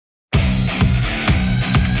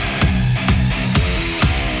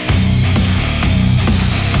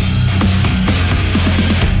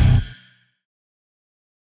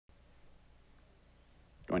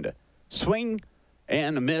Swing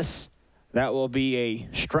and a miss. That will be a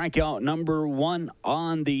strikeout number 1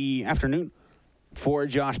 on the afternoon for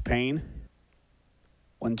Josh Payne.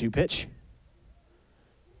 1-2 pitch.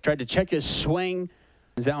 Tried to check his swing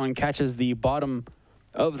as that one catches the bottom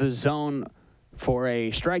of the zone for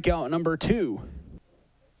a strikeout number 2.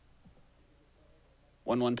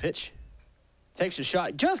 1-1 pitch. Takes a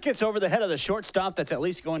shot. Just gets over the head of the shortstop. That's at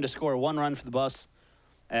least going to score 1 run for the Buffs,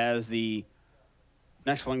 as the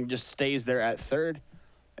next one just stays there at third.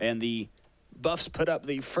 And the Buffs put up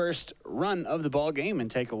the first run of the ball game and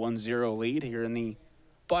take a 1-0 lead here in the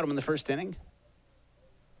bottom of the first inning.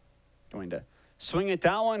 Going to swing at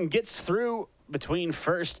that one. Gets through between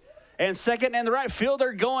first and second. And the right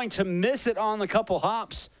fielder going to miss it on the couple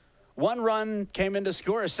hops. 1 run came in to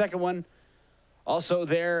score. A second one also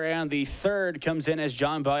there, and the third comes in as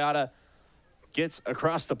John Bayada gets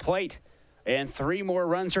across the plate, and 3 more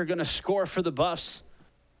runs are going to score for the Buffs.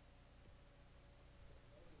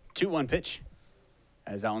 2-1 pitch,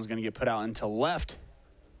 as that one's going to get put out into left,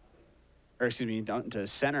 or excuse me, down to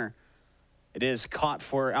center. It is caught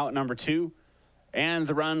for out number 2, and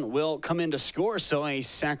the run will come in to score, so a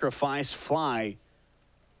sacrifice fly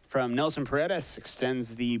from Nelson Paredes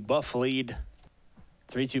extends the Buff lead.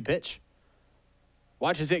 3-2 pitch.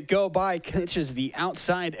 Watches it go by, catches the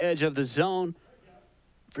outside edge of the zone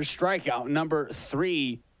for strikeout number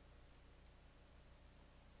 3.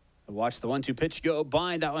 Watch the 1-2 pitch go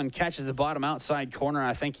by. That one catches the bottom outside corner.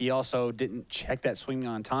 I think he also didn't check that swing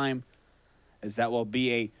on time, as that will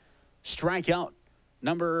be a strikeout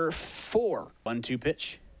number 4. 1-2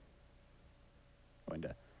 pitch. Going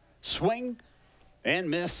to swing and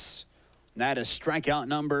miss. That is strikeout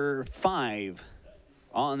number 5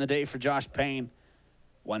 on the day for Josh Payne.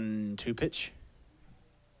 1-2 pitch.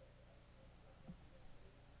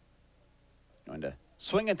 Going to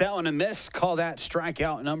swing at that one and miss. Call that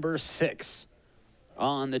strikeout number 6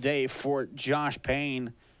 on the day for Josh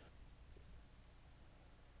Payne.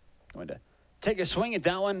 Going to take a swing at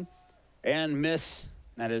that one and miss.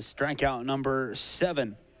 That is strikeout number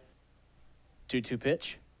 7. 2-2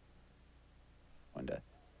 pitch. Going to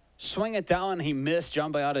swing at that one. He missed.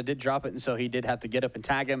 John Bayada did drop it, and so he did have to get up and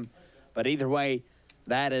tag him. But either way,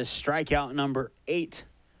 that is strikeout number 8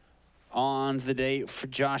 on the day for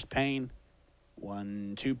Josh Payne.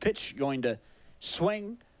 1-2 pitch, going to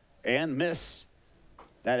swing and miss.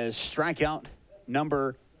 That is strikeout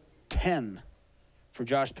number 10 for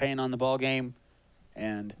Josh Payne on the ball game.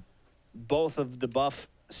 And both of the Buff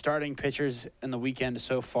starting pitchers in the weekend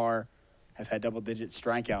so far have had double-digit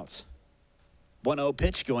strikeouts. 1-0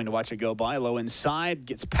 pitch, going to watch it go by. Low inside,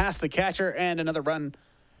 gets past the catcher, and another run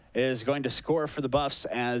is going to score for the Buffs,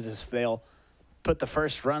 as they'll put the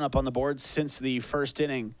first run up on the board since the first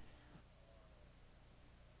inning.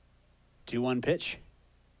 2-1 pitch.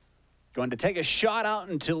 Going to take a shot out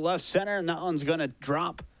into left center, and that one's going to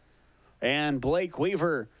drop. And Blake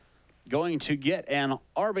Weaver going to get an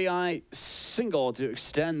RBI single to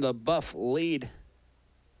extend the Buff lead.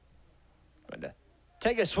 Going to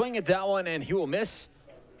take a swing at that one, and he will miss.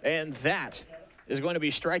 And that is going to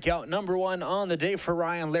be strikeout number 1 on the day for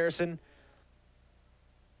Ryan Larison.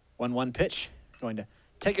 1-1 pitch. Going to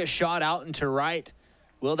take a shot out into right.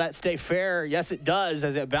 Will that stay fair? Yes, it does,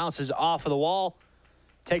 as it bounces off of the wall.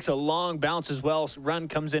 Takes a long bounce as well. Run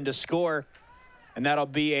comes in to score. And that'll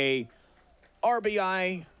be a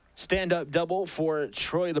RBI stand-up double for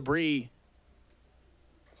Troy Labrie.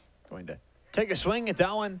 Going to take a swing at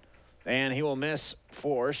that one, and he will miss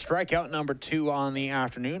for strikeout number 2 on the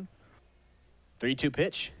afternoon. 3-2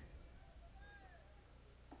 pitch.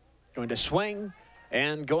 Going to swing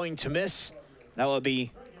and going to miss. That will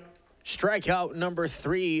be strikeout number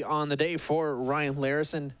 3 on the day for Ryan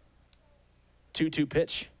Larison. 2-2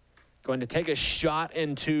 pitch. Going to take a shot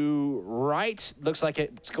into right. Looks like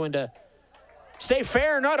it's going to stay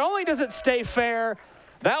fair. Not only does it stay fair,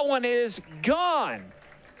 that one is gone.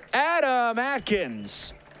 Adam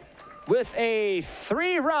Atkins with a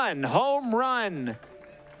 3-run home run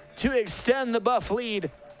to extend the Buff lead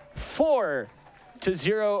 4-0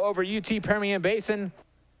 over UT-Permian Basin.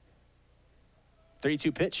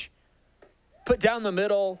 3-2 pitch. Put down the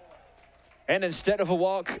middle, and instead of a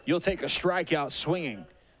walk, you'll take a strikeout swinging,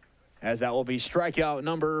 as that will be strikeout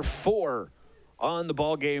number 4 on the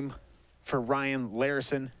ball game for Ryan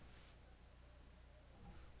Larison.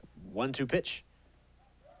 1-2 pitch.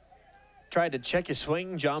 Tried to check his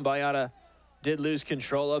swing. John Bayada did lose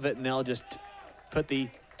control of it, and they'll just put the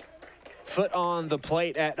foot on the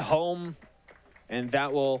plate at home, and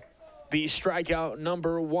that will be strikeout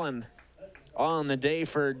number 1 on the day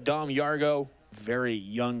for Dom Yargo. very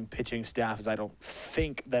young pitching staff, as I don't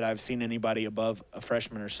think that I've seen anybody above a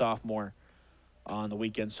freshman or sophomore on the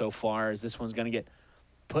weekend so far, as this one's going to get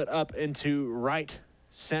put up into right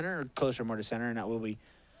center, closer more to center, and that will be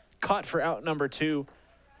caught for out number 2.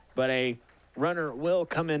 But a runner will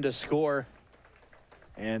come in to score,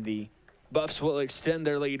 and the Buffs will extend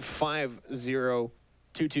their lead 5-0.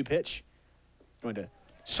 2-2 pitch. Going to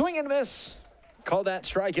swing and miss. Call that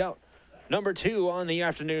strikeout number 2 on the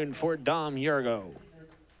afternoon for Dom Yargo.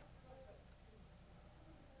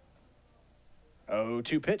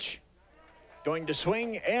 0-2 pitch. Going to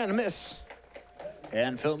swing and miss.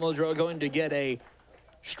 And Philip Muldrow going to get a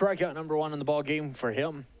strikeout number 1 in the ball game for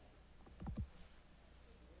him.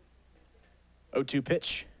 0-2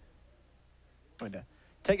 pitch. Going to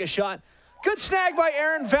take a shot. Good snag by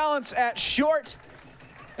Aaron Valance at short.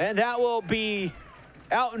 And that will be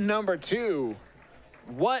out number 2.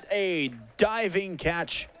 What a diving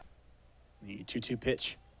catch. The 2-2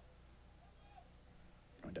 pitch.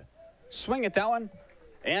 Going to swing at that one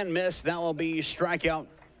and miss. That will be strikeout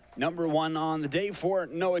number 1 on the day for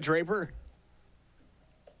Noah Draper.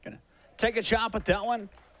 Going to take a chop at that one,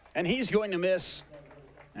 and he's going to miss.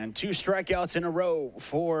 And 2 strikeouts in a row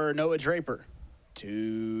for Noah Draper.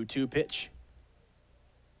 2-2 pitch.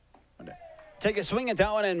 Take a swing at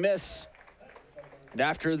that one and miss. And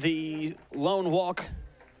after the lone walk,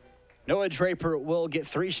 Noah Draper will get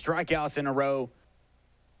 3 strikeouts in a row.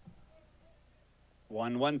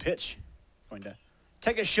 1-1 pitch. Going to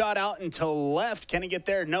take a shot out into left. Can he get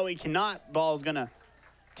there? No, he cannot. Ball's going to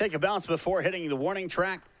take a bounce before hitting the warning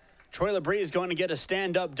track. Troy Labrie is going to get a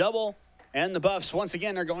stand-up double. And the Buffs, once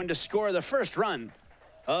again, are going to score the first run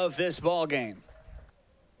of this ball game.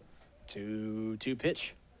 2-2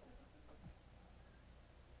 pitch.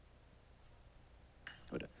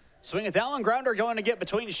 Swing at that one. Grounder going to get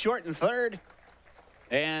between short and third.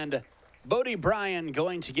 And Bodie Bryan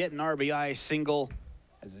going to get an RBI single.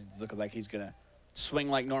 As it's looking like he's going to swing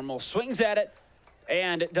like normal. Swings at it.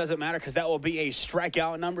 And it doesn't matter because that will be a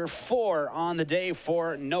strikeout number 4 on the day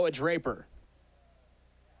for Noah Draper.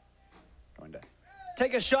 Going to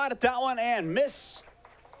take a shot at that one and miss.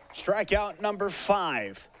 Strikeout number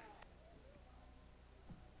 5.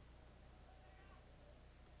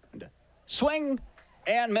 Going to swing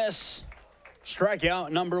and miss. Strikeout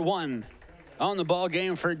number 1 on the ball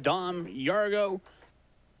game for Dom Yargo.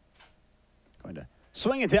 Going to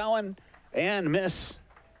swing at that one and miss.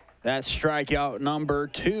 That's strikeout number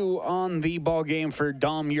 2 on the ball game for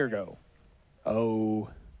Dom Yargo. 0-2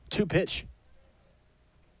 pitch.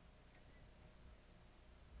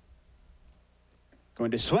 Going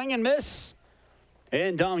to swing and miss.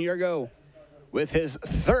 And Dom Yargo with his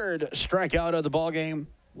 3rd strikeout of the ball game.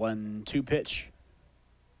 1-2 pitch.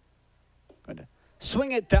 Going to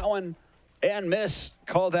swing at that one and miss.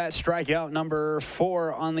 Call that strikeout number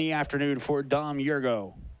 4 on the afternoon for Dom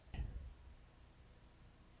Yargo.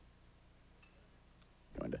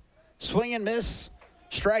 Going to swing and miss.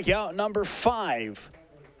 Strikeout number 5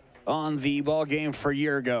 on the ball game for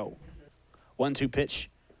Yargo. 1-2 pitch.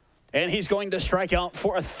 And he's going to strike out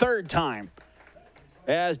for a 3rd time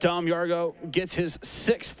as Dom Yargo gets his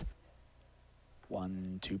 6th.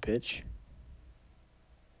 1-2 pitch.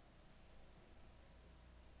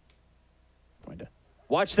 Going to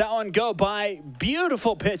watch that one go by.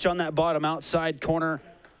 Beautiful pitch on that bottom outside corner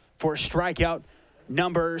for strikeout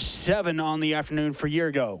number 7 on the afternoon for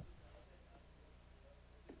Yargo.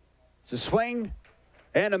 It's a swing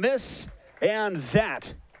and a miss, and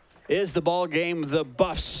that is the ball game. The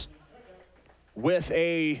Buffs with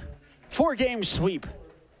a 4-game sweep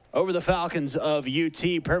over the Falcons of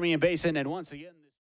UT Permian Basin, and once again